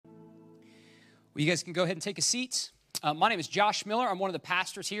Well, you guys can go ahead and take a seat. My name is Josh Miller. I'm one of the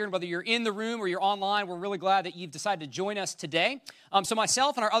pastors here, and whether you're in the room or you're online, we're really glad that you've decided to join us today. So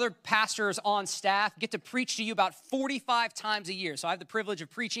myself and our other pastors on staff get to preach to you about 45 times a year. So I have the privilege of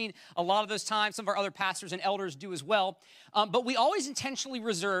preaching a lot of those times. Some of our other pastors and elders do as well. But we always intentionally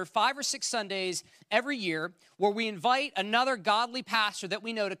reserve 5 or 6 Sundays every year where we invite another godly pastor that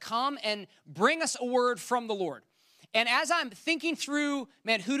we know to come and bring us a word from the Lord. And as I'm thinking through,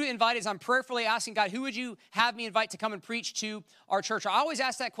 who to invite, as I'm prayerfully asking God, who would you have me invite to come and preach to our church? I always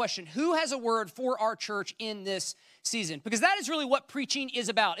ask that question, who has a word for our church in this season? Because that is really what preaching is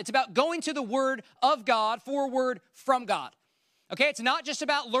about. It's about going to the word of God for a word from God. Okay, it's not just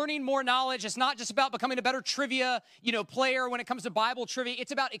about learning more knowledge. It's not just about becoming a better trivia, player when it comes to Bible trivia.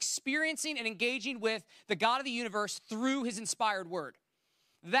 It's about experiencing and engaging with the God of the universe through his inspired word.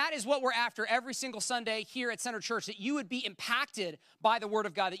 That is what we're after every single Sunday here at Center Church, that you would be impacted by the Word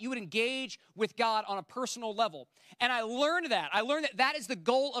of God, that you would engage with God on a personal level. And I learned that. That is the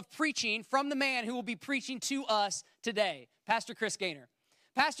goal of preaching from the man who will be preaching to us today, Pastor Chris Gaynor.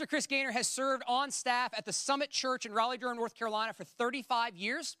 Pastor Chris Gaynor has served on staff at the Summit Church in Raleigh-Durham, North Carolina for 35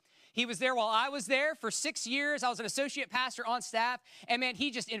 years. He was there while I was there for 6 years. I was an associate pastor on staff. And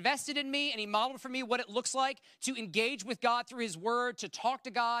he just invested in me and he modeled for me what it looks like to engage with God through his word, to talk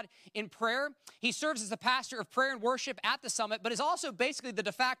to God in prayer. He serves as the pastor of prayer and worship at the Summit, but is also basically the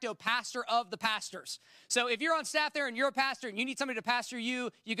de facto pastor of the pastors. So if you're on staff there and you're a pastor and you need somebody to pastor you,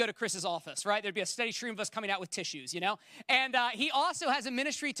 you go to Chris's office, right? There'd be a steady stream of us coming out with tissues, And he also has a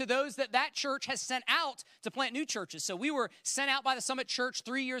ministry to those that church has sent out to plant new churches. So we were sent out by the Summit Church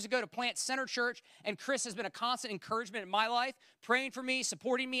 3 years ago to plant Center Church, and Chris has been a constant encouragement in my life, praying for me,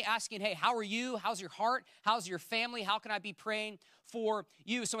 supporting me, asking, hey, how are you? How's your heart? How's your family? How can I be praying for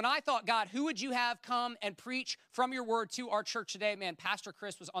you? So when I thought, God, who would you have come and preach from your word to our church today? Pastor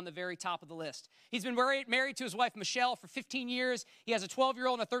Chris was on the very top of the list. He's been married to his wife, Michelle, for 15 years. He has a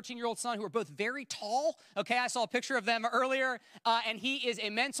 12-year-old and a 13-year-old son who are both very tall. Okay, I saw a picture of them earlier, and he is a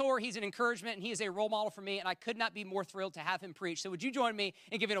mentor, he's an encouragement, and he is a role model for me, and I could not be more thrilled to have him preach. So would you join me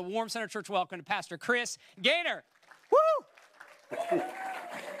in giving a warm Center Church welcome to Pastor Chris Gaynor? Woo!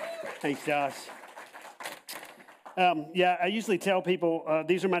 Thanks, Josh. I usually tell people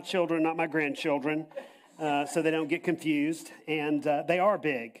these are my children, not my grandchildren, so they don't get confused, and they are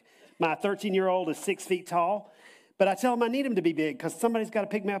big. My 13-year-old is 6 feet tall, but I tell them I need him to be big because somebody's got to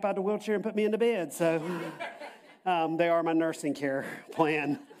pick me up out of the wheelchair and put me into bed, so they are my nursing care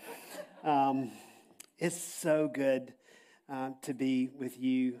plan. It's so good to be with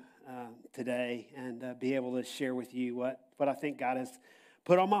you today and be able to share with you what I think God has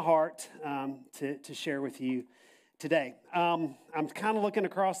put on my heart to share with you today. I'm kind of looking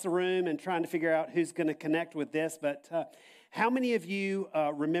across the room and trying to figure out who's going to connect with this, but how many of you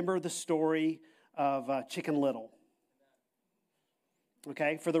remember the story of Chicken Little?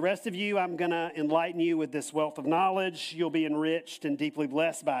 Okay, for the rest of you, I'm going to enlighten you with this wealth of knowledge. You'll be enriched and deeply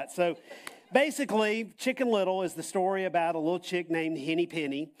blessed by it. So basically, Chicken Little is the story about a little chick named Henny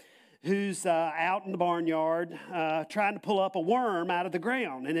Penny who's out in the barnyard trying to pull up a worm out of the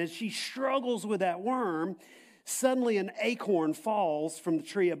ground. And as she struggles with that worm, suddenly an acorn falls from the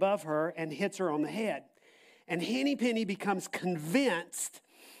tree above her and hits her on the head. And Henny Penny becomes convinced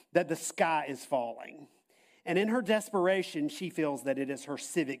that the sky is falling. And in her desperation, she feels that it is her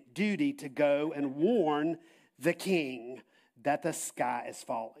civic duty to go and warn the king that the sky is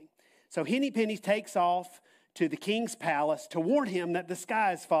falling. So Henny Penny takes off to the king's palace to warn him that the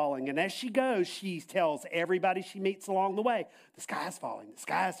sky is falling. And as she goes, she tells everybody she meets along the way, the sky is falling, the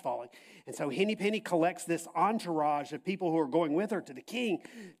sky is falling. And so Henny Penny collects this entourage of people who are going with her to the king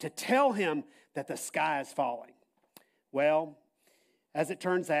to tell him that the sky is falling. Well, as it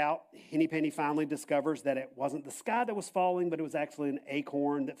turns out, Henny Penny finally discovers that it wasn't the sky that was falling, but it was actually an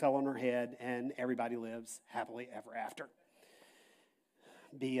acorn that fell on her head, and everybody lives happily ever after.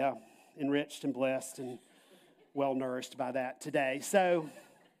 Be enriched and blessed and well-nourished by that today. So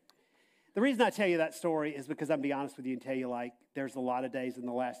the reason I tell you that story is because I'm going to be honest with you and tell you, there's a lot of days in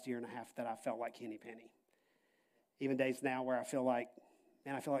the last year and a half that I felt like Henny Penny. Even days now where I feel like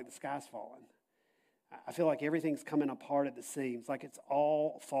the sky's falling. I feel like everything's coming apart at the seams, like it's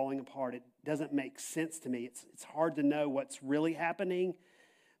all falling apart. It doesn't make sense to me. It's hard to know what's really happening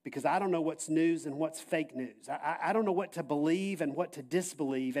because I don't know what's news and what's fake news. I don't know what to believe and what to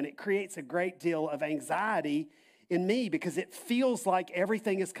disbelieve, and it creates a great deal of anxiety in me because it feels like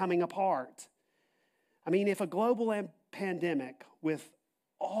everything is coming apart. If a global pandemic with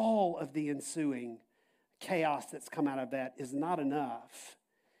all of the ensuing chaos that's come out of that is not enough,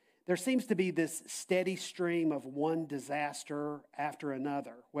 there seems to be this steady stream of one disaster after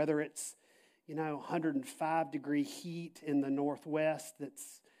another, whether it's 105-degree heat in the Northwest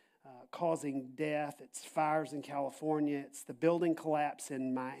that's causing death. It's fires in California. It's the building collapse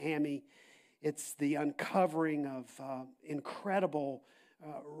in Miami. It's the uncovering of incredible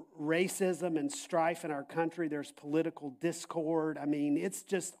racism and strife in our country. There's political discord. I mean, it's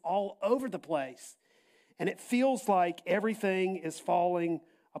just all over the place. And it feels like everything is falling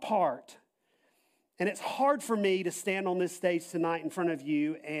apart. And it's hard for me to stand on this stage tonight in front of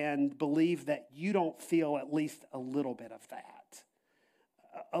you and believe that you don't feel at least a little bit of that.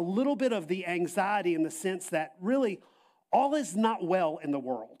 A little bit of the anxiety in the sense that really all is not well in the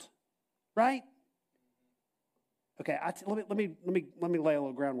world, right? Okay, let me lay a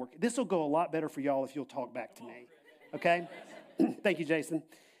little groundwork. This will go a lot better for y'all if you'll talk back to me, okay? Thank you, Jason.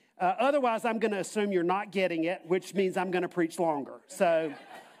 Otherwise, I'm going to assume you're not getting it, which means I'm going to preach longer. So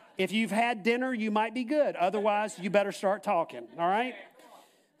if you've had dinner, you might be good. Otherwise, you better start talking, all right?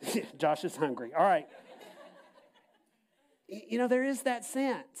 Josh is hungry. All right. There is that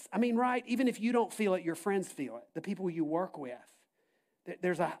sense. I mean, right, even if you don't feel it, your friends feel it, the people you work with.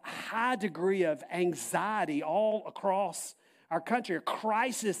 There's a high degree of anxiety all across our country, a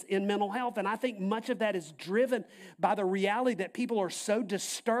crisis in mental health. And I think much of that is driven by the reality that people are so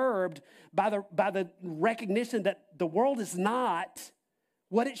disturbed by the recognition that the world is not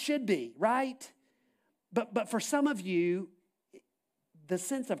what it should be, right? But for some of you, the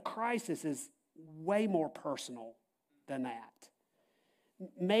sense of crisis is way more personal than that.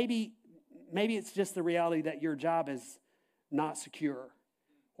 Maybe it's just the reality that your job is not secure,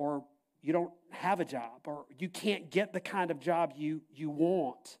 or you don't have a job, or you can't get the kind of job you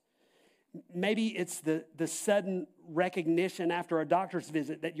want. Maybe it's the sudden recognition after a doctor's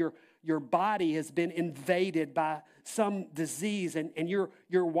visit that your body has been invaded by some disease and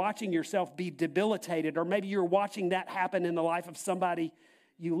you're watching yourself be debilitated, or maybe you're watching that happen in the life of somebody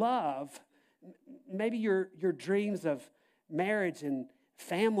you love. Maybe your dreams of marriage and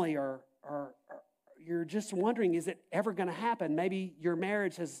family are you're just wondering, is it ever going to happen? Maybe your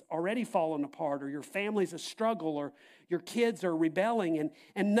marriage has already fallen apart, or your family's a struggle, or your kids are rebelling,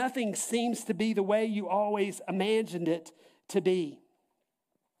 and nothing seems to be the way you always imagined it to be.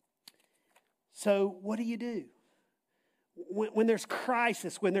 So what do you do? When there's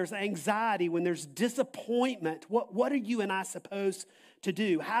crisis, when there's anxiety, when there's disappointment, what are you and I supposed to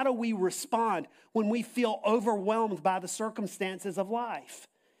do? How do we respond when we feel overwhelmed by the circumstances of life?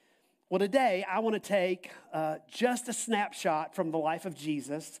 Well, today I want to take just a snapshot from the life of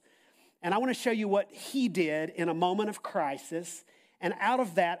Jesus, and I want to show you what he did in a moment of crisis. And out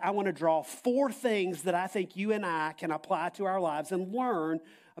of that, I want to draw 4 things that I think you and I can apply to our lives and learn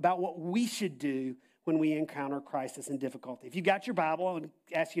about what we should do when we encounter crisis and difficulty. If you've got your Bible, I would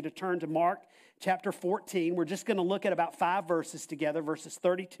ask you to turn to Mark chapter 14. We're just going to look at about 5 verses together, verses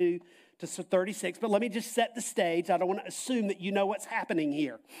 32 to 36. But let me just set the stage. I don't want to assume that you know what's happening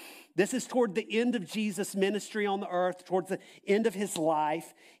here. This is toward the end of Jesus' ministry on the earth, towards the end of his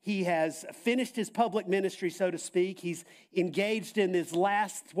life. He has finished his public ministry, so to speak. He's engaged in his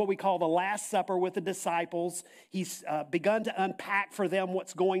what we call the Last Supper with the disciples. He's begun to unpack for them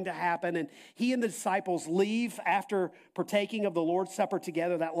what's going to happen. And he and the disciples leave after partaking of the Lord's Supper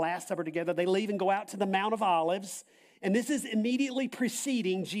together, that Last Supper together. They leave and go out to the Mount of Olives. And this is immediately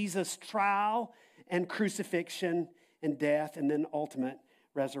preceding Jesus' trial and crucifixion and death and then ultimate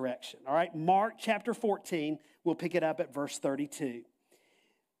resurrection. All right, Mark chapter 14, we'll pick it up at verse 32.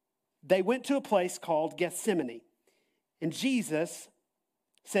 They went to a place called Gethsemane, and Jesus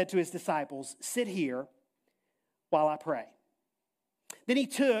said to his disciples, "Sit here while I pray." Then he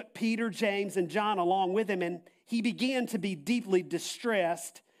took Peter, James, and John along with him, and he began to be deeply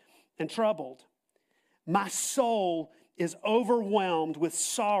distressed and troubled. "My soul is overwhelmed with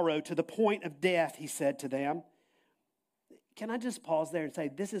sorrow to the point of death," he said to them. Can I just pause there and say,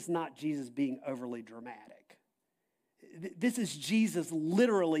 this is not Jesus being overly dramatic. This is Jesus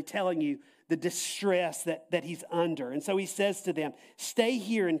literally telling you the distress that he's under. And so he says to them, "Stay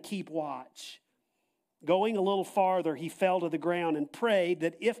here and keep watch." Going a little farther, he fell to the ground and prayed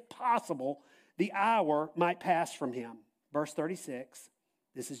that if possible, the hour might pass from him. Verse 36,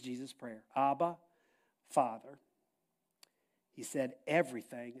 this is Jesus' prayer. "Abba, Father," he said,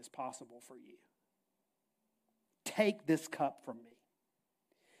 "everything is possible for you. Take this cup from me.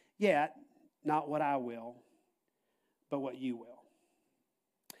 Yet, not what I will, but what you will."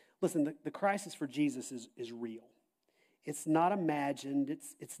 Listen, the crisis for Jesus is real. It's not imagined.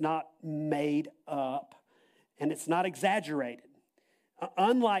 It's not made up. And it's not exaggerated.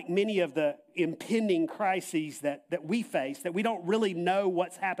 Unlike many of the impending crises that we face, that we don't really know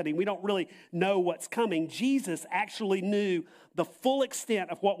what's happening, we don't really know what's coming, Jesus actually knew the full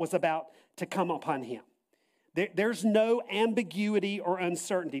extent of what was about to come upon him. There's no ambiguity or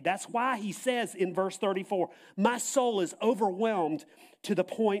uncertainty. That's why he says in verse 34, my soul is overwhelmed to the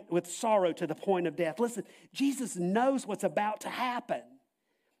point with sorrow to the point of death. Listen, Jesus knows what's about to happen.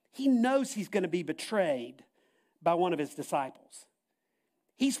 He knows he's going to be betrayed by one of his disciples.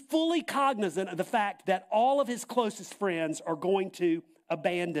 He's fully cognizant of the fact that all of his closest friends are going to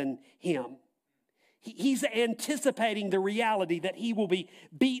abandon him. He's anticipating the reality that he will be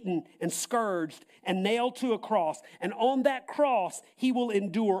beaten and scourged and nailed to a cross. And on that cross, he will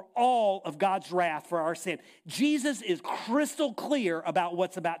endure all of God's wrath for our sin. Jesus is crystal clear about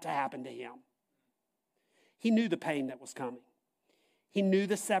what's about to happen to him. He knew the pain that was coming. He knew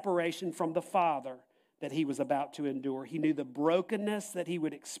the separation from the Father that he was about to endure. He knew the brokenness that he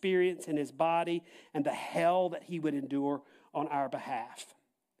would experience in his body and the hell that he would endure on our behalf.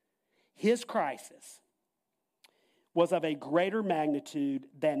 His crisis was of a greater magnitude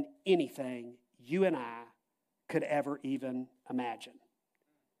than anything you and I could ever even imagine.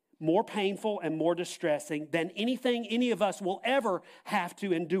 More painful and more distressing than anything any of us will ever have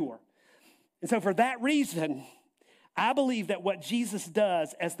to endure. And so for that reason, I believe that what Jesus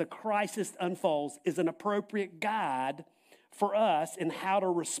does as the crisis unfolds is an appropriate guide for us in how to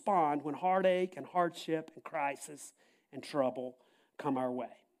respond when heartache and hardship and crisis and trouble come our way.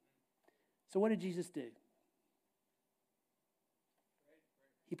 So what did Jesus do?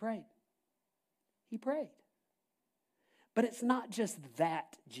 He prayed. He prayed. But it's not just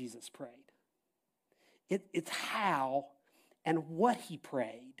that Jesus prayed. It's how and what he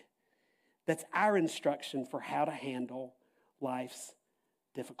prayed that's our instruction for how to handle life's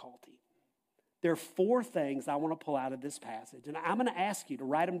difficulty. There are 4 things I want to pull out of this passage, and I'm going to ask you to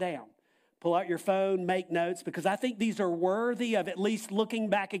write them down. Pull out your phone, make notes, because I think these are worthy of at least looking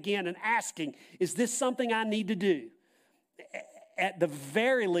back again and asking, is this something I need to do? At the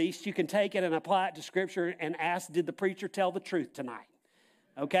very least, you can take it and apply it to Scripture and ask, did the preacher tell the truth tonight?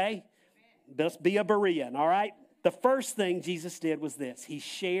 Okay? Just be a Berean, all right? The first thing Jesus did was this. He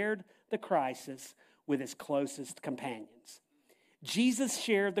shared the crisis with his closest companions. Jesus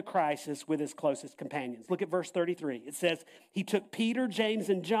shared the crisis with his closest companions. Look at verse 33. It says, he took Peter, James,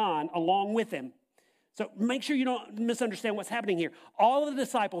 and John along with him. So make sure you don't misunderstand what's happening here. All of the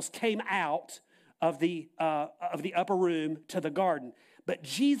disciples came out of the upper room to the garden. But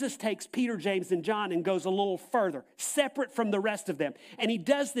Jesus takes Peter, James, and John and goes a little further, separate from the rest of them. And he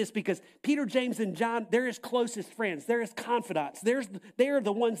does this because Peter, James, and John, they're his closest friends. They're his confidants. They're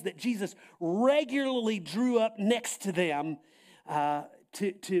the ones that Jesus regularly drew up next to them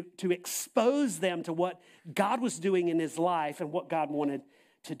to expose them to what God was doing in his life and what God wanted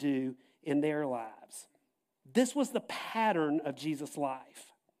to do in their lives. This was the pattern of Jesus' life.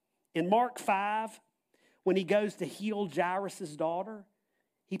 In Mark 5, when he goes to heal Jairus' daughter,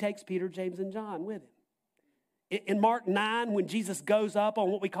 he takes Peter, James, and John with him. In Mark 9, when Jesus goes up on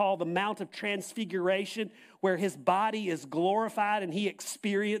what we call the Mount of Transfiguration, where his body is glorified and he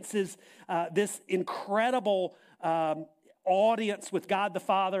experiences this incredible audience with God the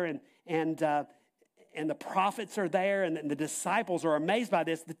Father, and the prophets are there, and the disciples are amazed by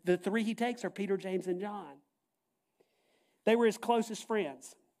this. The 3 he takes are Peter, James, and John. They were his closest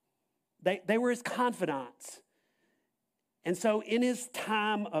friends. They were his confidants. And so in his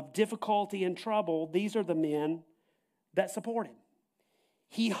time of difficulty and trouble, these are the men that support him.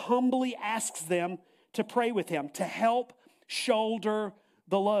 He humbly asks them to pray with him, to help shoulder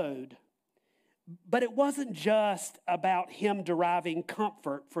the load. But it wasn't just about him deriving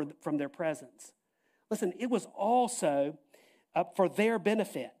comfort from their presence. Listen, it was also for their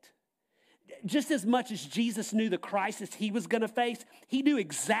benefit. Just as much as Jesus knew the crisis he was going to face, he knew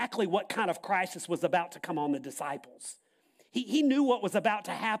exactly what kind of crisis was about to come on the disciples. He knew what was about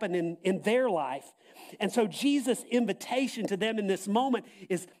to happen in their life. And so Jesus' invitation to them in this moment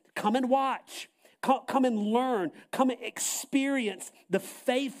is come and watch. Come and learn. Come and experience the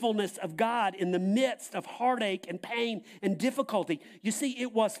faithfulness of God in the midst of heartache and pain and difficulty. You see,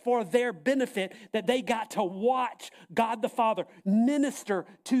 it was for their benefit that they got to watch God the Father minister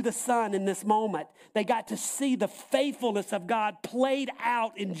to the Son in this moment. They got to see the faithfulness of God played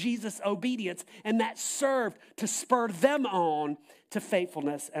out in Jesus' obedience, and that served to spur them on to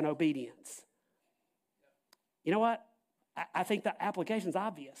faithfulness and obedience. You know what? I think the application's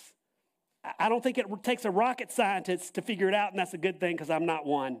obvious. I don't think it takes a rocket scientist to figure it out, and that's a good thing because I'm not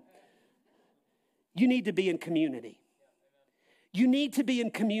one. You need to be in community. You need to be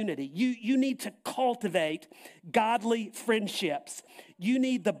in community. You need to cultivate godly friendships. You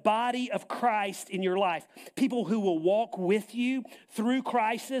need the body of Christ in your life, people who will walk with you through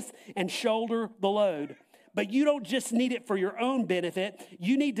crisis and shoulder the load. But you don't just need it for your own benefit.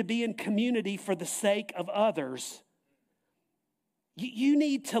 You need to be in community for the sake of others. You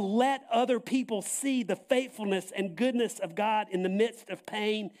need to let other people see the faithfulness and goodness of God in the midst of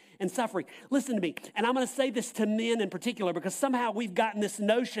pain and suffering. Listen to me, and I'm going to say this to men in particular because somehow we've gotten this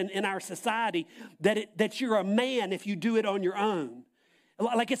notion in our society that you're a man if you do it on your own.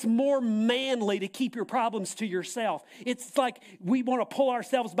 Like it's more manly to keep your problems to yourself. It's like we want to pull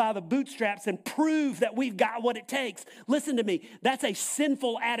ourselves by the bootstraps and prove that we've got what it takes. Listen to me, that's a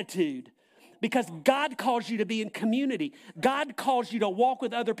sinful attitude. Because God calls you to be in community. God calls you to walk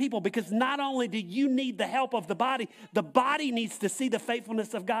with other people because not only do you need the help of the body needs to see the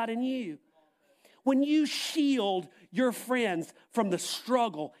faithfulness of God in you. When you shield your friends from the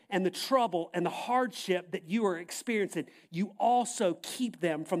struggle and the trouble and the hardship that you are experiencing, you also keep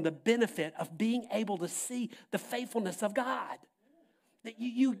them from the benefit of being able to see the faithfulness of God. That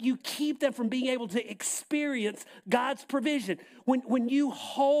you keep them from being able to experience God's provision. When you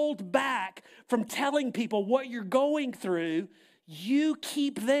hold back from telling people what you're going through, you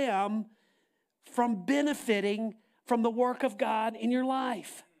keep them from benefiting from the work of God in your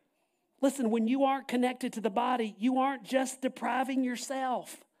life. Listen, when you aren't connected to the body, you aren't just depriving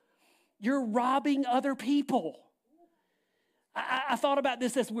yourself. You're robbing other people. I thought about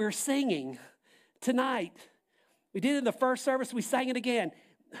this as we were singing tonight. We did it in the first service. We sang it again.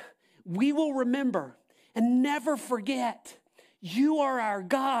 We will remember and never forget. You are our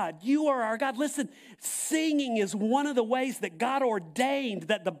God. You are our God. Listen, singing is one of the ways that God ordained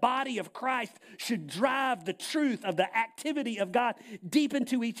that the body of Christ should drive the truth of the activity of God deep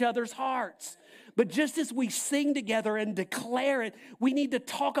into each other's hearts. But just as we sing together and declare it, we need to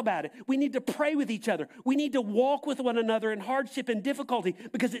talk about it. We need to pray with each other. We need to walk with one another in hardship and difficulty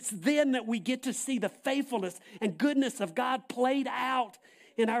because it's then that we get to see the faithfulness and goodness of God played out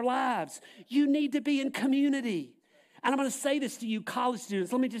in our lives. You need to be in community. And I'm going to say this to you college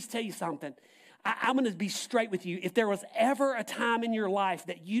students. Let me just tell you something. I'm going to be straight with you. If there was ever a time in your life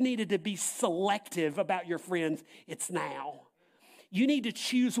that you needed to be selective about your friends, it's now. You need to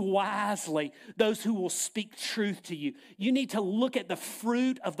choose wisely those who will speak truth to you. You need to look at the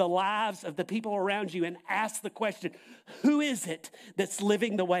fruit of the lives of the people around you and ask the question, who is it that's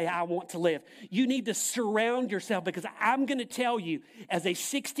living the way I want to live? You need to surround yourself because I'm going to tell you, as a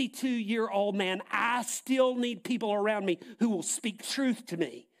 62-year-old man, I still need people around me who will speak truth to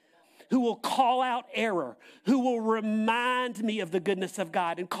me, who will call out error, who will remind me of the goodness of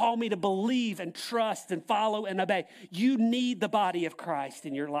God and call me to believe and trust and follow and obey. You need the body of Christ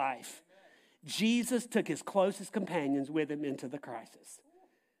in your life. Jesus took his closest companions with him into the crisis.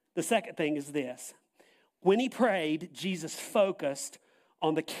 The second thing is this. When he prayed, Jesus focused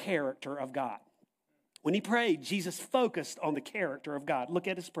on the character of God. When he prayed, Jesus focused on the character of God. Look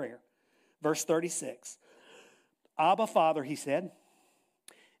at his prayer. Verse 36. Abba, Father, he said,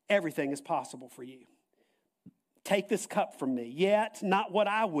 everything is possible for you. Take this cup from me, yet not what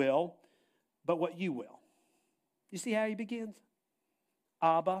I will, but what you will. You see how he begins?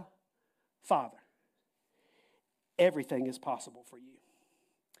 Abba, Father. Everything is possible for you.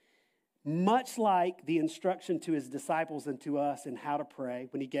 Much like the instruction to his disciples and to us in how to pray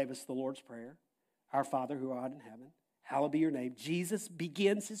when he gave us the Lord's Prayer, our Father who art in heaven, hallowed be your name. Jesus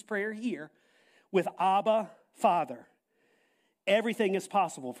begins his prayer here with Abba, Father. Everything is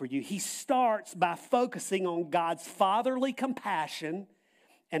possible for you. He starts by focusing on God's fatherly compassion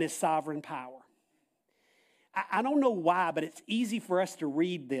and his sovereign power. I don't know why, but it's easy for us to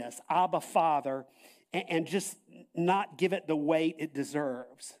read this, Abba, Father, and just not give it the weight it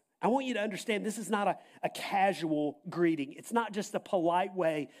deserves. I want you to understand this is not a casual greeting. It's not just a polite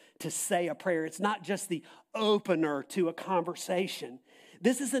way to say a prayer. It's not just the opener to a conversation.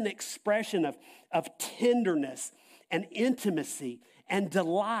 This is an expression of tenderness and intimacy and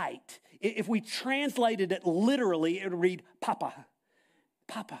delight. If we translated it literally, it would read, Papa,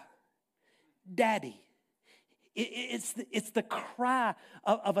 Papa, Daddy. It's the cry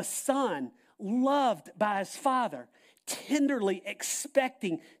of a son loved by his father, tenderly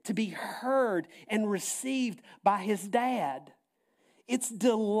expecting to be heard and received by his dad. It's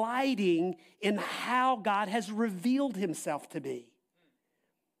delighting in how God has revealed himself to be.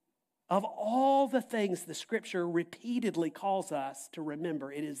 Of all the things the scripture repeatedly calls us to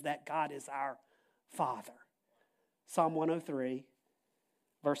remember, it is that God is our Father. Psalm 103,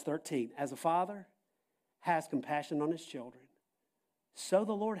 verse 13. As a father has compassion on his children, so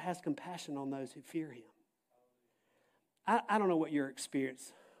the Lord has compassion on those who fear him. I don't know what your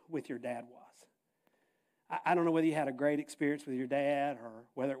experience with your dad was. I don't know whether you had a great experience with your dad or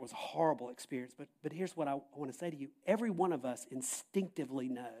whether it was a horrible experience, but here's what I want to say to you. Every one of us instinctively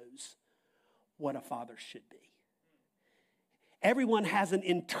knows what a father should be. Everyone has an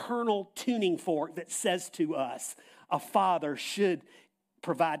internal tuning fork that says to us, a father should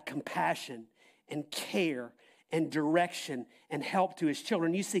provide compassion and care and direction and help to his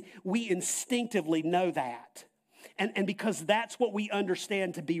children. You see, we instinctively know that. And because that's what we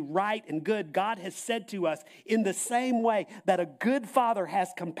understand to be right and good, God has said to us in the same way that a good father has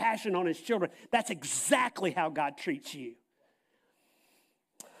compassion on his children, that's exactly how God treats you.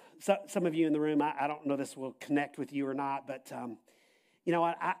 So, some of you in the room, I don't know if this will connect with you or not, but you know,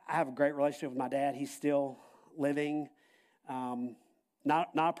 I have a great relationship with my dad. He's still living. Not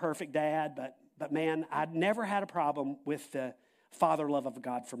a perfect dad, but man, I'd never had a problem with the father love of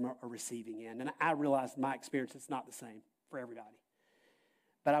God from a receiving end. And I realize my experience is not the same for everybody.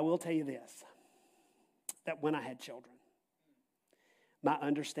 But I will tell you this, that when I had children, my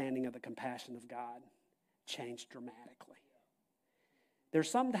understanding of the compassion of God changed dramatically. There's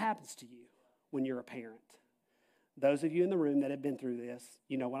something that happens to you when you're a parent. Those of you in the room that have been through this,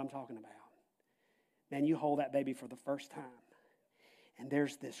 you know what I'm talking about. Man, you hold that baby for the first time, and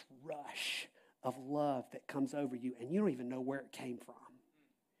there's this rush of love that comes over you, and you don't even know where it came from.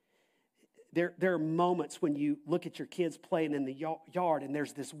 There are moments when you look at your kids playing in the yard, and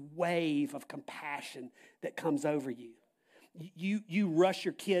there's this wave of compassion that comes over you. You rush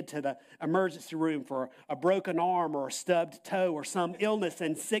your kid to the emergency room for a broken arm or a stubbed toe or some illness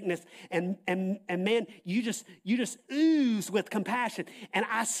and sickness, and man, you just ooze with compassion. And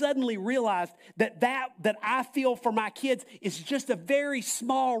I suddenly realized that I feel for my kids is just a very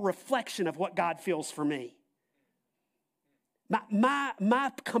small reflection of what God feels for me.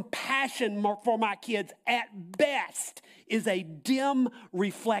 My compassion for my kids at best is a dim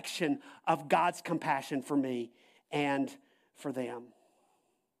reflection of God's compassion for me and for them.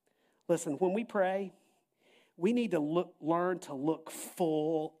 Listen, when we pray, we need to learn to look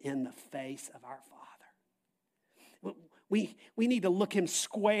full in the face of our Father. We need to look him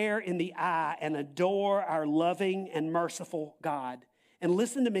square in the eye and adore our loving and merciful God. And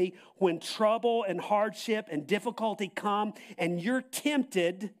listen to me, when trouble and hardship and difficulty come and you're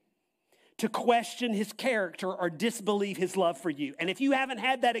tempted to question his character or disbelieve his love for you. And if you haven't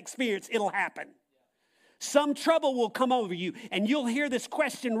had that experience, it'll happen. Some trouble will come over you, and you'll hear this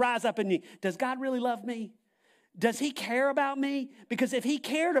question rise up in you. Does God really love me? Does he care about me? Because if he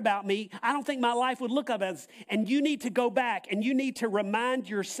cared about me, I don't think my life would look up as. And you need to go back, and you need to remind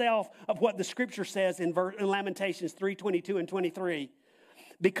yourself of what the scripture says in Lamentations 3:22 and 23.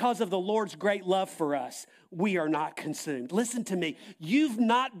 Because of the Lord's great love for us, we are not consumed. Listen to me. You've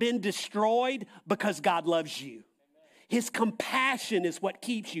not been destroyed because God loves you. His compassion is what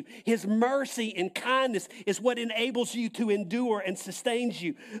keeps you. His mercy and kindness is what enables you to endure and sustains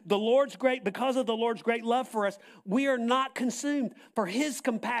you. Because of the Lord's great love for us, we are not consumed, for his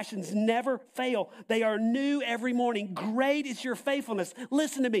compassions never fail. They are new every morning. Great is your faithfulness.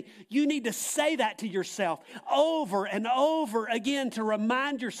 Listen to me. You need to say that to yourself over and over again to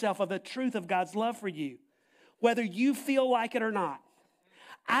remind yourself of the truth of God's love for you, whether you feel like it or not.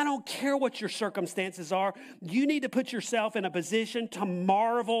 I don't care what your circumstances are. You need to put yourself in a position to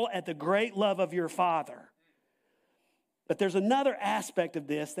marvel at the great love of your Father. But there's another aspect of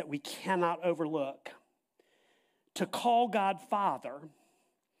this that we cannot overlook. To call God Father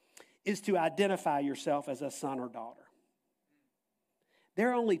is to identify yourself as a son or daughter.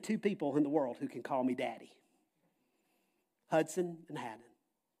 There are only two people in the world who can call me daddy. Hudson and Haddon.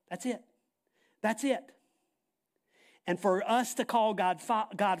 That's it. That's it. And for us to call God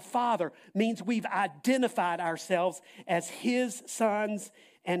Father means we've identified ourselves as his sons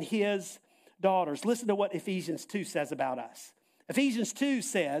and his daughters. Listen to what Ephesians 2 says about us. Ephesians 2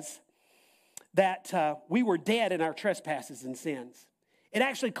 says that we were dead in our trespasses and sins. It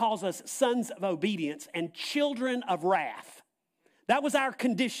actually calls us sons of obedience and children of wrath. That was our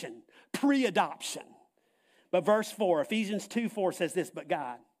condition, pre-adoption. But verse 4, Ephesians 2:4 says this, but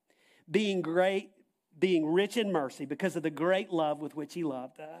God, being rich in mercy because of the great love with which he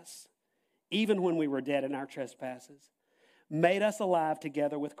loved us, even when we were dead in our trespasses, made us alive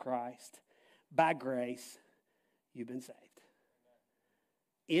together with Christ. By grace, you've been saved.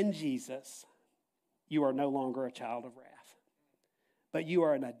 In Jesus, you are no longer a child of wrath, but you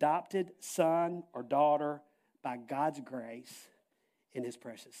are an adopted son or daughter by God's grace in his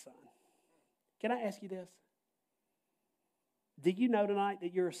precious Son. Can I ask you this? Do you know tonight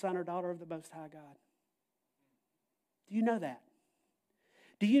that you're a son or daughter of the Most High God? Do you know that?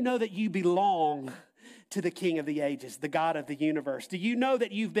 Do you know that you belong to the King of the ages, the God of the universe? Do you know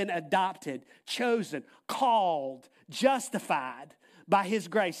that you've been adopted, chosen, called, justified by his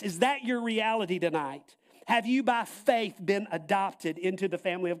grace? Is that your reality tonight? Have you by faith been adopted into the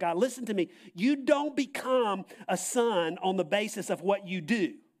family of God? Listen to me. You don't become a son on the basis of what you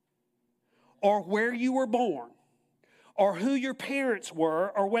do or where you were born or who your parents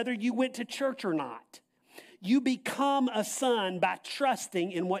were or whether you went to church or not. You become a son by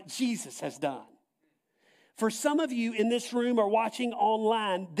trusting in what Jesus has done. For some of you in this room or watching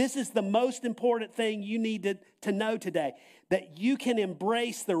online, this is the most important thing you need to know today, that you can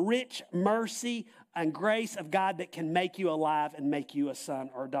embrace the rich mercy and grace of God that can make you alive and make you a son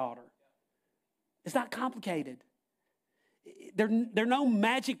or daughter. It's not complicated. There are no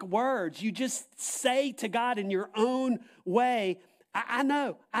magic words. You just say to God in your own way, I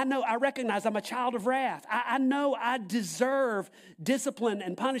know, I recognize I'm a child of wrath. I know I deserve discipline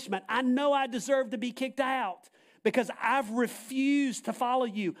and punishment. I know I deserve to be kicked out because I've refused to follow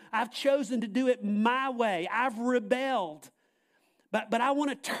you. I've chosen to do it my way. I've rebelled. But I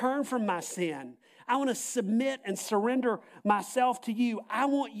want to turn from my sin. I want to submit and surrender myself to you. I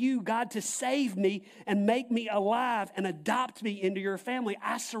want you, God, to save me and make me alive and adopt me into your family.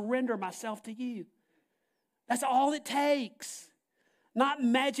 I surrender myself to you. That's all it takes. Not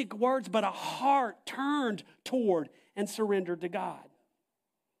magic words, but a heart turned toward and surrendered to God.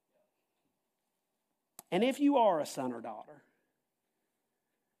 And if you are a son or daughter,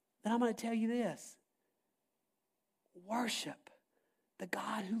 then I'm going to tell you this. Worship the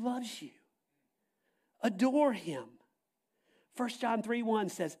God who loves you. Adore him. 1 John 3:1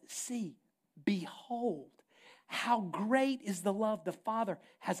 says, see, behold, how great is the love the Father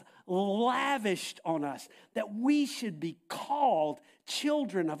has lavished on us, that we should be called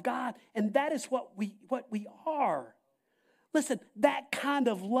children of God. And that is what we are. Listen, that kind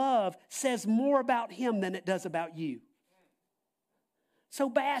of love says more about him than it does about you. So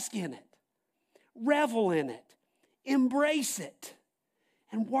bask in it, revel in it, embrace it,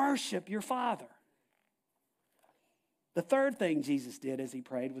 and worship your Father. The third thing Jesus did as he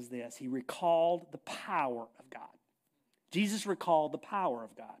prayed was this. He recalled the power of God. Jesus recalled the power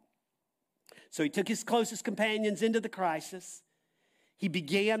of God. So he took his closest companions into the crisis. He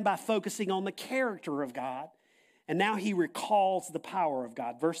began by focusing on the character of God. And now he recalls the power of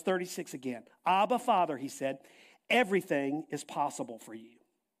God. Verse 36 again. Abba, Father, he said, everything is possible for you.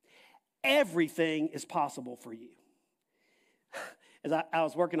 Everything is possible for you. As I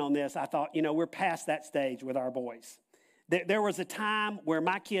was working on this, I thought, we're past that stage with our boys. There was a time where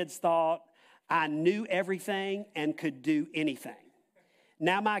my kids thought I knew everything and could do anything.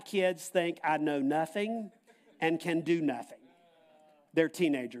 Now my kids think I know nothing and can do nothing. They're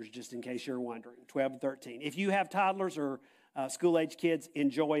teenagers, just in case you're wondering, 12 and 13. If you have toddlers or school-age kids,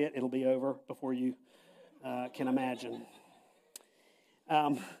 enjoy it. It'll be over before you can imagine.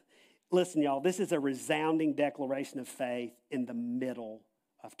 Listen, y'all, this is a resounding declaration of faith in the middle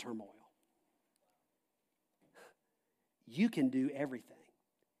of turmoil. You can do everything.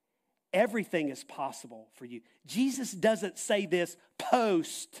 Everything is possible for you. Jesus doesn't say this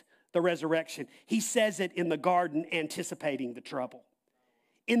post the resurrection. He says it in the garden, anticipating the trouble.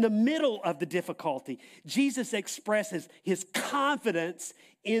 In the middle of the difficulty, Jesus expresses his confidence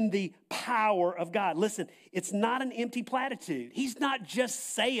in the power of God. Listen, it's not an empty platitude. He's not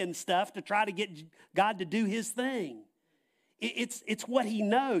just saying stuff to try to get God to do his thing. It's what he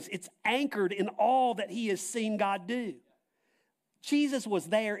knows. It's anchored in all that he has seen God do. Jesus was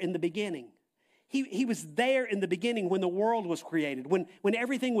there in the beginning. He was there in the beginning when the world was created, when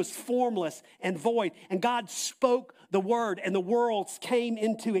everything was formless and void, and God spoke the word and the worlds came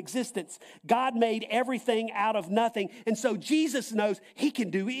into existence. God made everything out of nothing, and so Jesus knows he can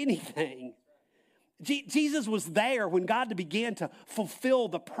do anything. Jesus was there when God began to fulfill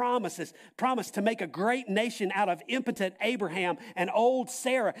the promise to make a great nation out of impotent Abraham and old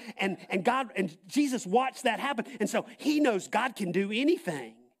Sarah. And Jesus watched that happen. And so he knows God can do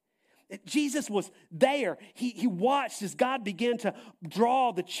anything. Jesus was there. He watched as God began to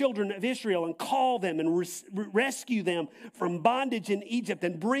draw the children of Israel and call them and rescue them from bondage in Egypt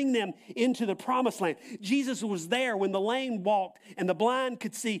and bring them into the promised land. Jesus was there when the lame walked and the blind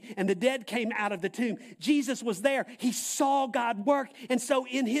could see and the dead came out of the tomb. Jesus was there. He saw God work. And so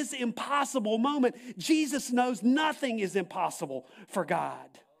in his impossible moment, Jesus knows nothing is impossible for God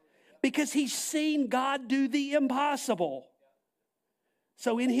because he's seen God do the impossible.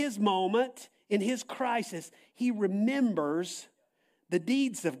 So in his moment, in his crisis, he remembers the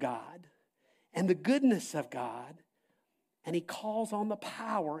deeds of God and the goodness of God, and he calls on the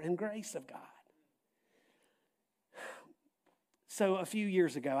power and grace of God. So a few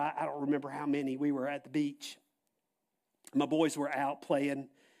years ago, I don't remember how many, we were at the beach. My boys were out playing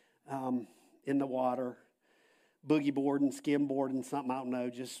in the water, boogie boarding, skim boarding, something, I don't know,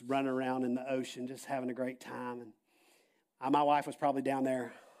 just running around in the ocean, just having a great time. And my wife was probably down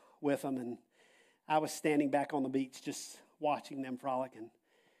there with them, and I was standing back on the beach just watching them frolic and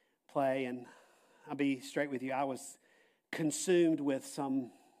play. And I'll be straight with you, I was consumed with some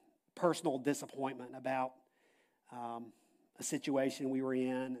personal disappointment about a situation we were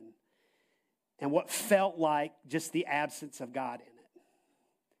in and what felt like just the absence of God in it.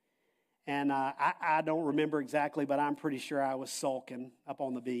 And I don't remember exactly, but I'm pretty sure I was sulking up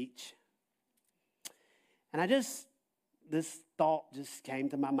on the beach. And this thought just came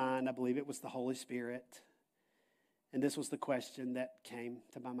to my mind. I believe it was the Holy Spirit. And this was the question that came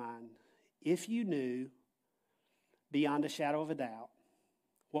to my mind. If you knew beyond a shadow of a doubt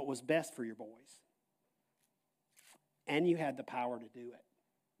what was best for your boys, and you had the power to do it,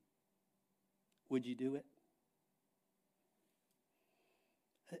 would you do it?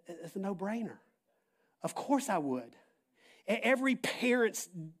 It's a no-brainer. Of course I would. Every parent's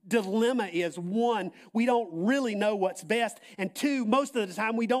dilemma is, one, we don't really know what's best, and two, most of the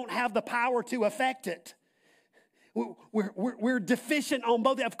time we don't have the power to affect it. We're deficient on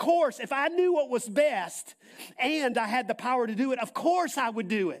both. Of course, if I knew what was best and I had the power to do it, of course I would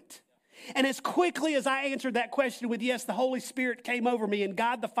do it. And as quickly as I answered that question with yes, the Holy Spirit came over me, and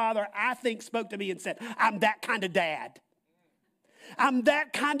God the Father, I think, spoke to me and said, I'm that kind of dad. I'm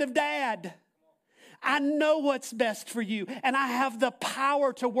that kind of dad. I know what's best for you, and I have the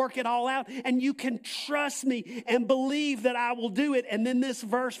power to work it all out, and you can trust me and believe that I will do it. And then this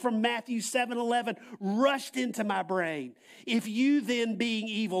verse from Matthew 7:11 rushed into my brain. If you then, being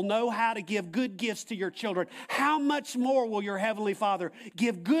evil, know how to give good gifts to your children, how much more will your heavenly Father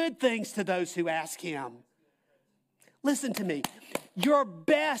give good things to those who ask him? Listen to me. Your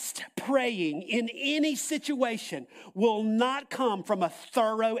best praying in any situation will not come from a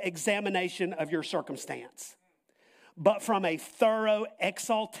thorough examination of your circumstance, but from a thorough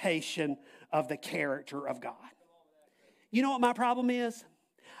exaltation of the character of God. You know what my problem is?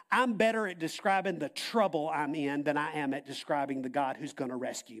 I'm better at describing the trouble I'm in than I am at describing the God who's going to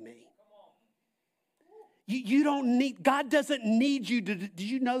rescue me. You don't need, God doesn't need you to, did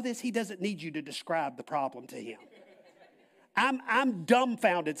you know this? He doesn't need you to describe the problem to him. I'm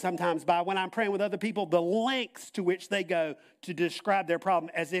dumbfounded sometimes by, when I'm praying with other people, the lengths to which they go to describe their problem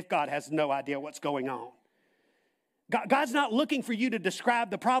as if God has no idea what's going on. God's not looking for you to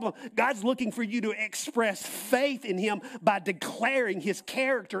describe the problem. God's looking for you to express faith in him by declaring his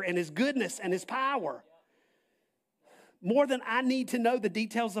character and his goodness and his power. More than I need to know the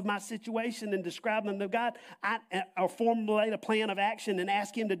details of my situation and describe them to God, or formulate a plan of action and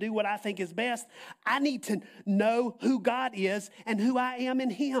ask him to do what I think is best, I need to know who God is and who I am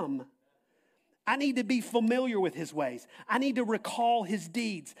in him. I need to be familiar with his ways. I need to recall his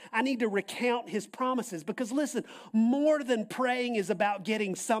deeds. I need to recount his promises. Because listen, more than praying is about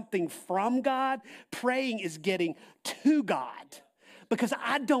getting something from God, praying is getting to God. Because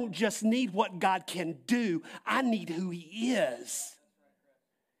I don't just need what God can do, I need who he is.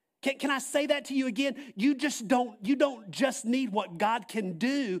 Can I say that to you again? You don't just need what God can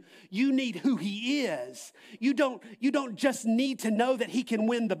do, you need who he is. You don't just need to know that he can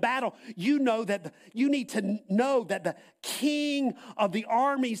win the battle. You need to know that the King of the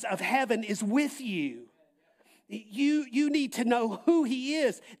armies of heaven is with you. You need to know who he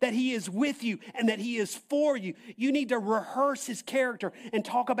is, that he is with you and that he is for you. You need to rehearse his character and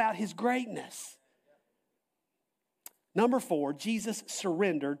talk about his greatness. Number 4, Jesus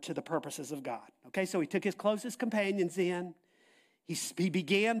surrendered to the purposes of God. Okay, so he took his closest companions in. He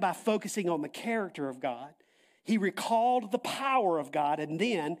began by focusing on the character of God. He recalled the power of God, and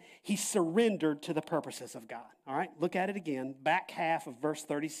then he surrendered to the purposes of God. All right, look at it again. Back half of verse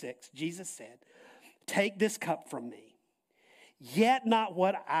 36, Jesus said, "Take this cup from me, yet not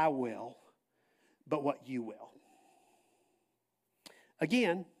what I will, but what you will."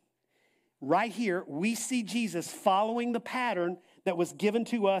 Again, right here, we see Jesus following the pattern that was given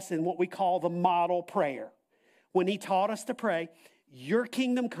to us in what we call the model prayer. When he taught us to pray, your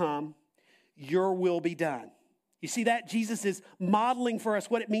kingdom come, your will be done. You see that? Jesus is modeling for us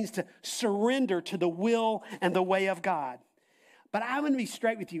what it means to surrender to the will and the way of God. But I'm going to be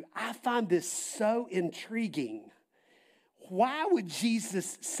straight with you. I find this so intriguing. Why would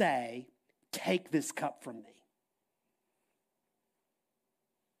Jesus say, "Take this cup from me"?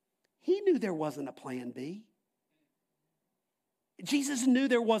 He knew there wasn't a plan B. Jesus knew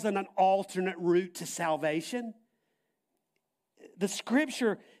there wasn't an alternate route to salvation. The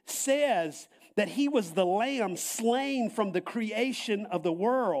scripture says that he was the lamb slain from the creation of the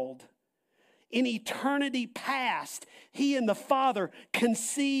world. In eternity past, he and the Father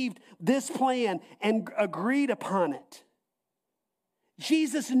conceived this plan and agreed upon it.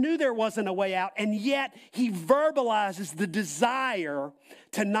 Jesus knew there wasn't a way out, and yet he verbalizes the desire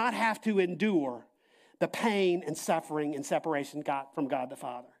to not have to endure the pain and suffering and separation from God the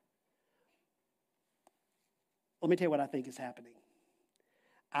Father. Let me tell you what I think is happening.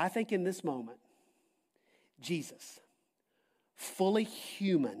 I think in this moment, Jesus, fully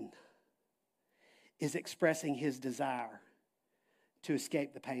human, is expressing his desire to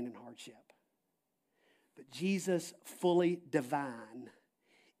escape the pain and hardship. But Jesus, fully divine,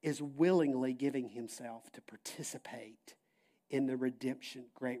 is willingly giving himself to participate in the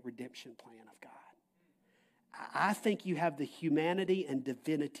great redemption plan of God. I think you have the humanity and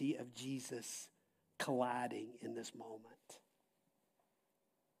divinity of Jesus colliding in this moment.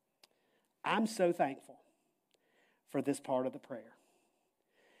 I'm so thankful for this part of the prayer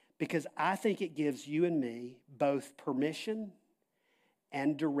because I think it gives you and me both permission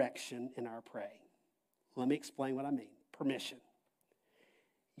and direction in our praying. Let me explain what I mean. Permission.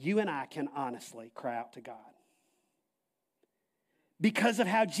 You and I can honestly cry out to God. Because of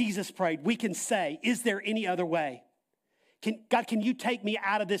how Jesus prayed, we can say, is there any other way? God, can you take me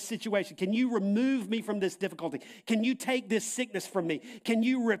out of this situation? Can you remove me from this difficulty? Can you take this sickness from me? Can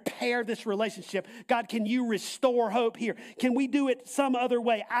you repair this relationship? God, can you restore hope here? Can we do it some other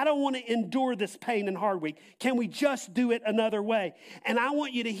way? I don't want to endure this pain and hard week. Can we just do it another way? And I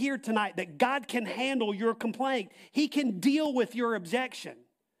want you to hear tonight that God can handle your complaint. He can deal with your objection.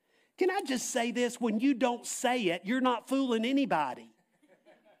 Can I just say this? When you don't say it, you're not fooling anybody.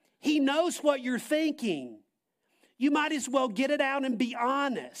 He knows what you're thinking. You might as well get it out and be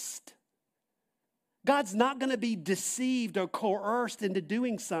honest. God's not going to be deceived or coerced into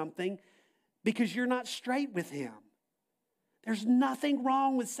doing something because you're not straight with him. There's nothing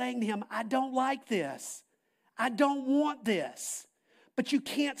wrong with saying to him, I don't like this. I don't want this. But you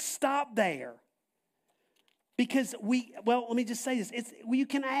can't stop there. Because let me just say this. You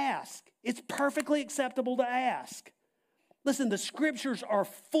can ask. It's perfectly acceptable to ask. Listen, the scriptures are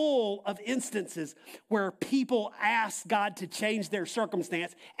full of instances where people asked God to change their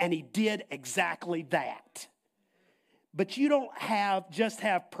circumstance, and he did exactly that. But you don't just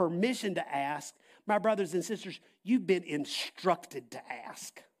have permission to ask. My brothers and sisters, you've been instructed to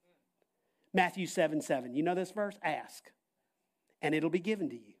ask. Matthew 7:7. You know this verse? Ask, and it'll be given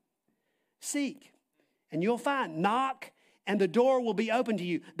to you. Seek, and you'll find. Knock, and the door will be open to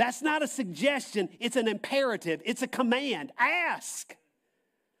you. That's not a suggestion. It's an imperative. It's a command. Ask.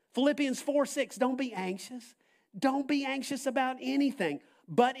 Philippians 4:6. Don't be anxious. Don't be anxious about anything,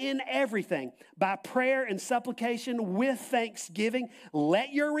 but in everything, by prayer and supplication with thanksgiving,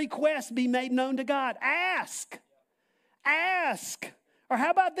 let your requests be made known to God. Ask. Ask. Or how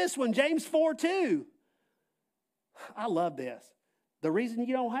about this one? James 4:2. I love this. The reason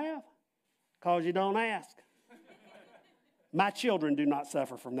you don't have, because you don't ask. My children do not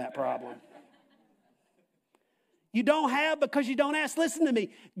suffer from that problem. You don't have because you don't ask. Listen to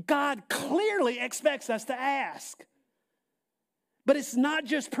me. God clearly expects us to ask. But it's not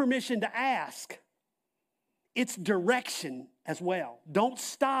just permission to ask. It's direction as well. Don't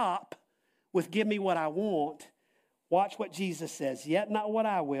stop with give me what I want. Watch what Jesus says. Yet not what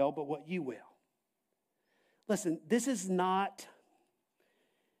I will, but what you will. Listen, this is not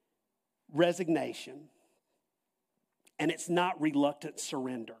resignation. And it's not reluctant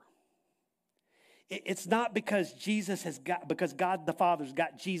surrender. It's not because God the Father's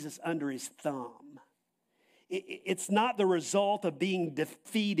got Jesus under his thumb. It's not the result of being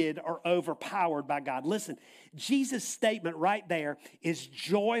defeated or overpowered by God. Listen, Jesus' statement right there is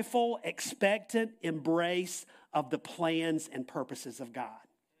joyful, expectant embrace of the plans and purposes of God.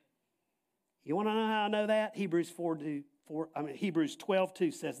 You want to know how I know that? Hebrews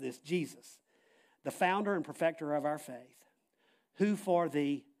 12:2 says this. Jesus, the founder and perfecter of our faith, who for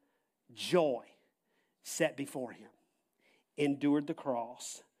the joy set before him endured the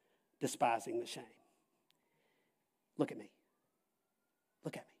cross, despising the shame. Look at me.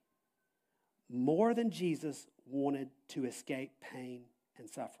 Look at me. More than Jesus wanted to escape pain and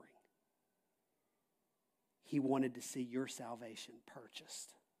suffering, he wanted to see your salvation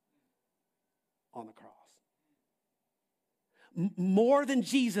purchased on the cross. More than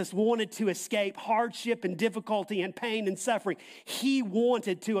Jesus wanted to escape hardship and difficulty and pain and suffering, he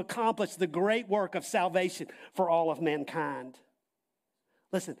wanted to accomplish the great work of salvation for all of mankind.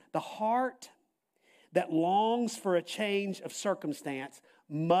 Listen, the heart that longs for a change of circumstance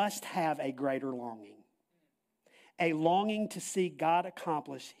must have a greater longing. a longing to see God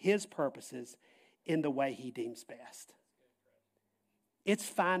accomplish his purposes in the way he deems best. It's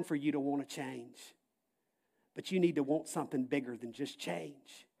fine for you to want to change, but you need to want something bigger than just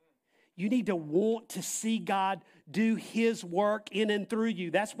change. You need to want to see God do his work in and through you.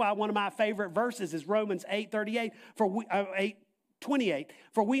 That's why one of my favorite verses is Romans 8:28, 8:28.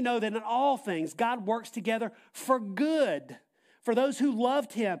 For we know that in all things God works together for good, for those who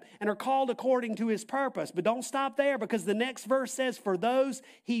loved him and are called according to his purpose. But don't stop there, because the next verse says, for those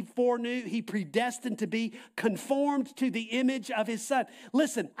he foreknew, he predestined to be conformed to the image of his son.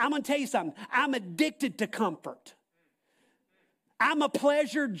 Listen, I'm going to tell you something. I'm addicted to comfort. I'm a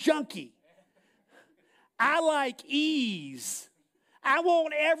pleasure junkie. I like ease. I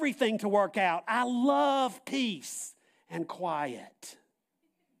want everything to work out. I love peace and quiet.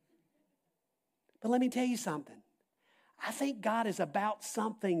 But let me tell you something. I think God is about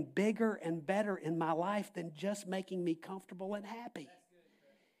something bigger and better in my life than just making me comfortable and happy.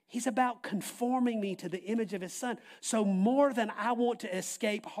 He's about conforming me to the image of his son. So more than I want to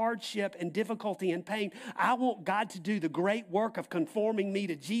escape hardship and difficulty and pain, I want God to do the great work of conforming me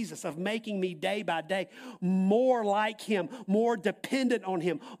to Jesus, of making me day by day more like him, more dependent on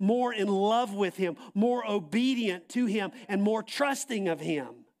him, more in love with him, more obedient to him, and more trusting of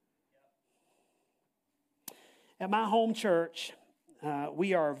him. At my home church,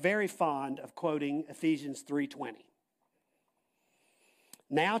 we are very fond of quoting Ephesians 3:20.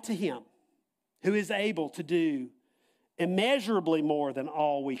 Now to him who is able to do immeasurably more than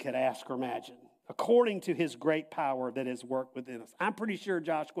all we could ask or imagine, according to his great power that is worked within us. I'm pretty sure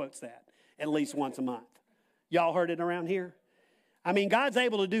Josh quotes that at least once a month. Y'all heard it around here? I mean, God's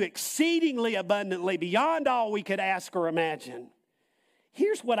able to do exceedingly abundantly beyond all we could ask or imagine.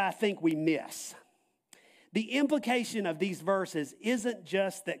 Here's what I think we miss. The implication of these verses isn't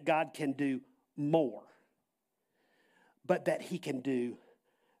just that God can do more, but that he can do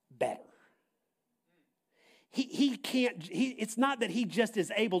better. It's not that he just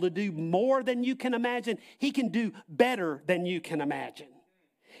is able to do more than you can imagine. He can do better than you can imagine.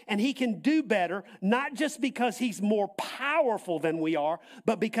 And he can do better, not just because he's more powerful than we are,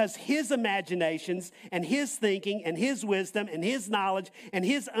 but because his imaginations and his thinking and his wisdom and his knowledge and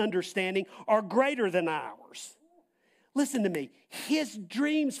his understanding are greater than ours. Listen to me. His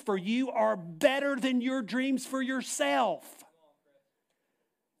dreams for you are better than your dreams for yourself.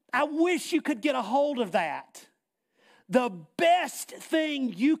 I wish you could get a hold of that. The best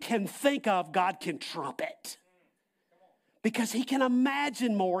thing you can think of, God can trumpet. Because he can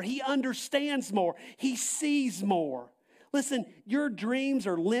imagine more, he understands more, he sees more. Listen, your dreams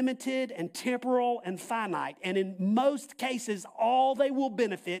are limited and temporal and finite, and in most cases, all they will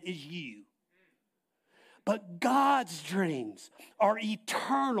benefit is you. But God's dreams are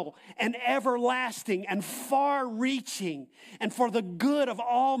eternal and everlasting and far-reaching, and for the good of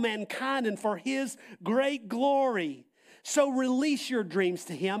all mankind and for his great glory. So release your dreams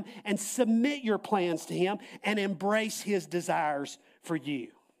to him and submit your plans to him and embrace his desires for you.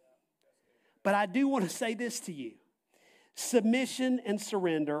 But I do want to say this to you. Submission and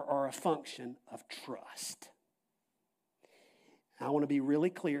surrender are a function of trust. I want to be really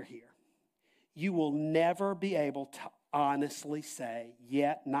clear here. You will never be able to honestly say,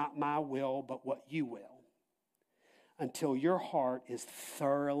 yet not my will, but what you will, until your heart is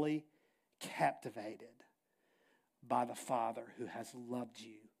thoroughly captivated by the Father who has loved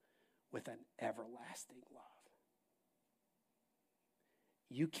you with an everlasting love.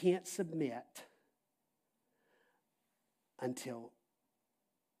 You can't submit until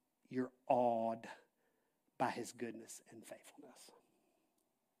you're awed by his goodness and faithfulness.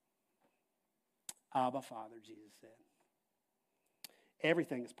 Abba, Father, Jesus said,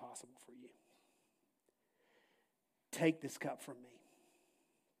 everything is possible for you. Take this cup from me.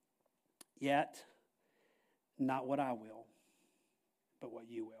 Yet, not what I will, but what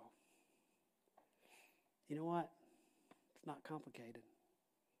you will. You know what? It's not complicated.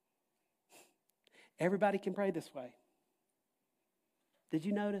 Everybody can pray this way. Did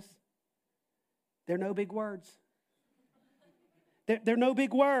you notice? There are no big words. There are no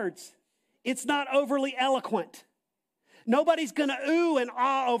big words. It's not overly eloquent. Nobody's going to ooh and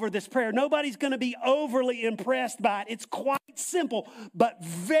ah over this prayer. Nobody's going to be overly impressed by it. It's quite simple, but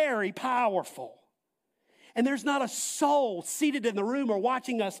very powerful. And there's not a soul seated in the room or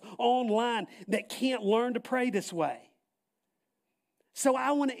watching us online that can't learn to pray this way. So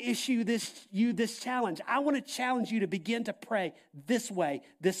I want to issue you this challenge. I want to challenge you to begin to pray this way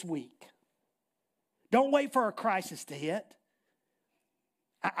this week. Don't wait for a crisis to hit.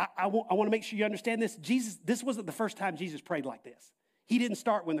 I want to make sure you understand this. This wasn't the first time Jesus prayed like this. He didn't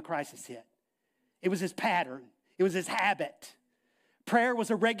start when the crisis hit. It was his pattern. It was his habit. Prayer was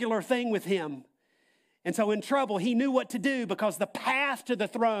a regular thing with him. And so in trouble, he knew what to do because the path to the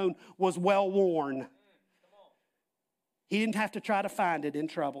throne was well worn. He didn't have to try to find it in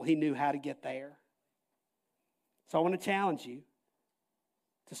trouble. He knew how to get there. So I want to challenge you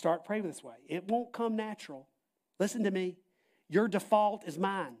to start praying this way. It won't come natural. Listen to me. Your default is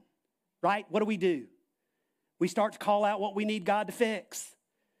mine, right? What do? We start to call out what we need God to fix.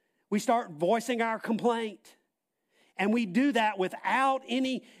 We start voicing our complaint. And we do that without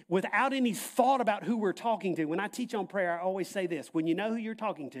any thought about who we're talking to. When I teach on prayer, I always say this. When you know who you're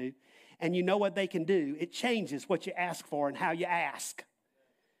talking to and you know what they can do, it changes what you ask for and how you ask.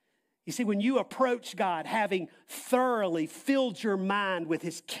 You see, when you approach God having thoroughly filled your mind with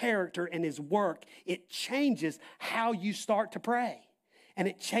his character and his work, it changes how you start to pray. And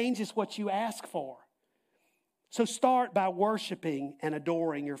it changes what you ask for. So start by worshiping and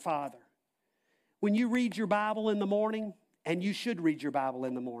adoring your Father. When you read your Bible in the morning, and you should read your Bible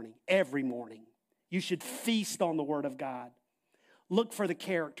in the morning, every morning, you should feast on the Word of God. Look for the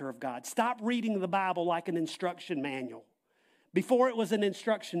character of God. Stop reading the Bible like an instruction manual. Before it was an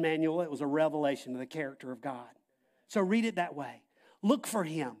instruction manual, it was a revelation of the character of God. So read it that way. Look for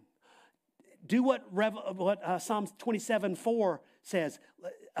him. Do what Psalms 27:4 says.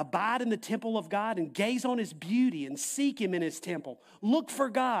 Abide in the temple of God and gaze on his beauty and seek him in his temple. Look for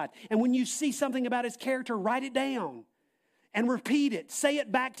God. And when you see something about his character, write it down and repeat it. Say it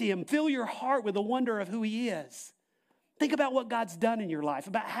back to him. Fill your heart with the wonder of who he is. Think about what God's done in your life,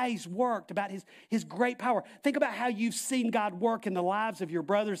 about how he's worked, about his great power. Think about how you've seen God work in the lives of your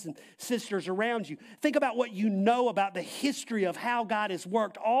brothers and sisters around you. Think about what you know about the history of how God has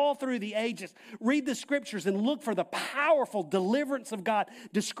worked all through the ages. Read the scriptures and look for the powerful deliverance of God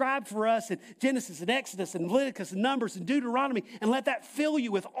described for us in Genesis and Exodus and Leviticus and Numbers and Deuteronomy, and let that fill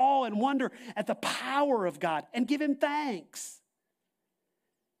you with awe and wonder at the power of God, and give him thanks.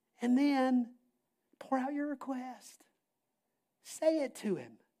 And then pour out your request. Say it to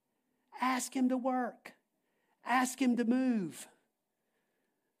him. Ask him to work. Ask him to move.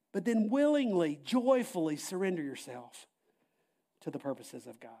 But then willingly, joyfully surrender yourself to the purposes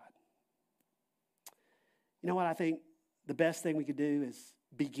of God. You know what? I think the best thing we could do is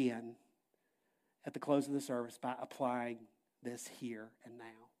begin at the close of the service by applying this here and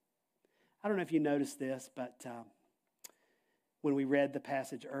now. I don't know if you noticed this, but when we read the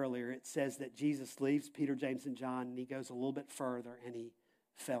passage earlier, it says that Jesus leaves Peter, James, and John, and he goes a little bit further, and he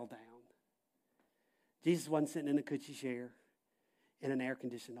fell down. Jesus wasn't sitting in a cushy chair in an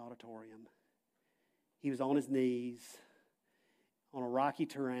air-conditioned auditorium. He was on his knees, on a rocky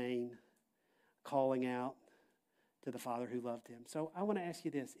terrain, calling out to the Father who loved him. So I want to ask you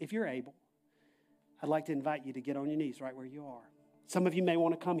this. If you're able, I'd like to invite you to get on your knees right where you are. Some of you may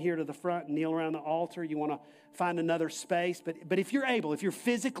want to come here to the front and kneel around the altar. You want to find another space. But if you're able, if you're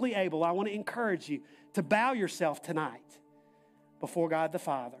physically able, I want to encourage you to bow yourself tonight before God the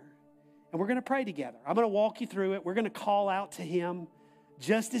Father. And we're going to pray together. I'm going to walk you through it. We're going to call out to him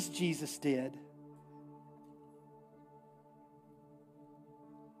just as Jesus did.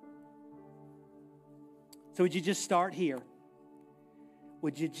 So would you just start here?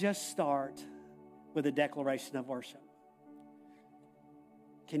 Would you just start with a declaration of worship?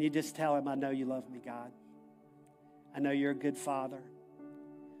 Can you just tell him, I know you love me, God. I know you're a good Father.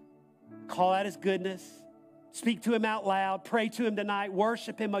 Call out his goodness. Speak to him out loud. Pray to him tonight.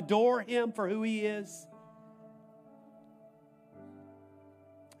 Worship him. Adore him for who he is.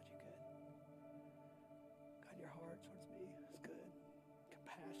 God, your heart towards me is good.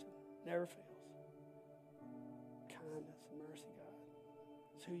 Compassion never fails. Kindness and mercy, God.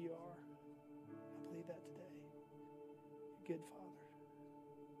 It's who you are. I believe that today. You're good, Father.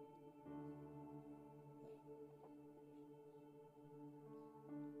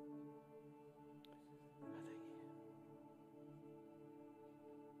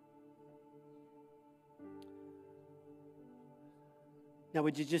 Now,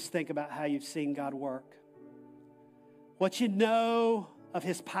 would you just think about how you've seen God work? What you know of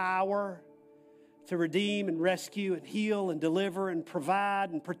his power to redeem and rescue and heal and deliver and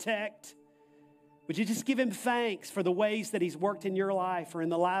provide and protect. Would you just give him thanks for the ways that he's worked in your life or in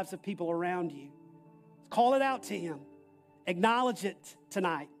the lives of people around you? Call it out to him. Acknowledge it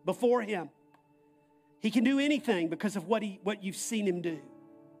tonight before him. He can do anything because of what you've seen him do.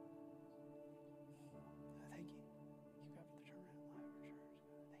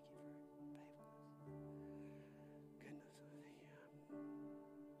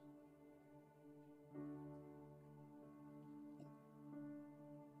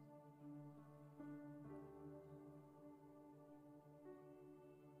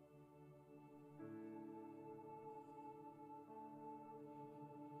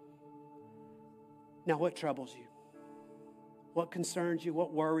 Now, what troubles you? What concerns you?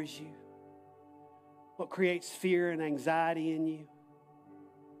 What worries you? What creates fear and anxiety in you?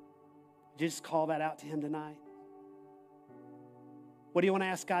 Just call that out to Him tonight. What do you want to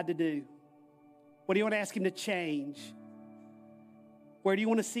ask God to do? What do you want to ask Him to change? Where do you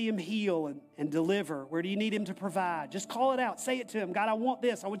want to see Him heal and deliver? Where do you need Him to provide? Just call it out. Say it to Him. God, I want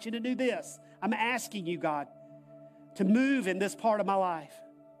this. I want you to do this. I'm asking you, God, to move in this part of my life.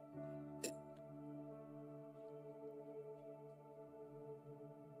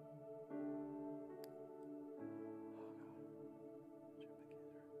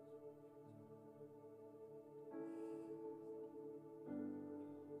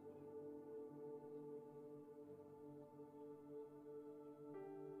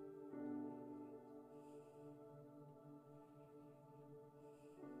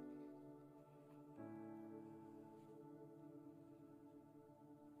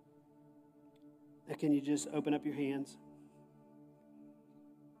 Now, can you just open up your hands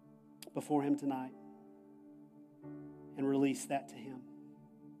before Him tonight and release that to Him?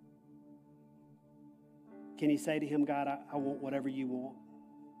 Can you say to Him, God, I want whatever you want.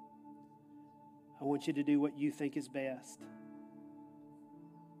 I want you to do what you think is best.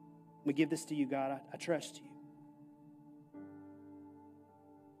 We give this to you, God. I trust you.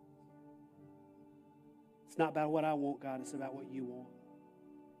 It's not about what I want, God. It's about what you want.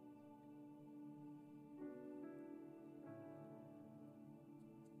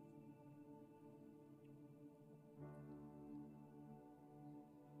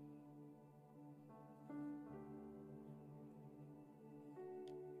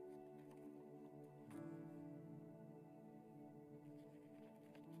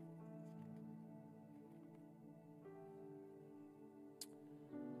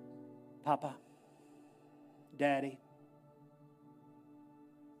 Papa, Daddy,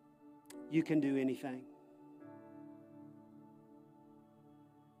 you can do anything.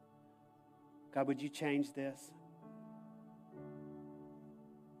 God, would you change this?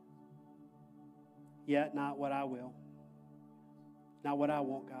 Yet not what I will. Not what I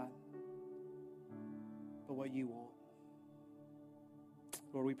want, God, but what you want.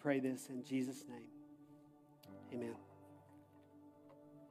 Lord, we pray this in Jesus' name. Amen.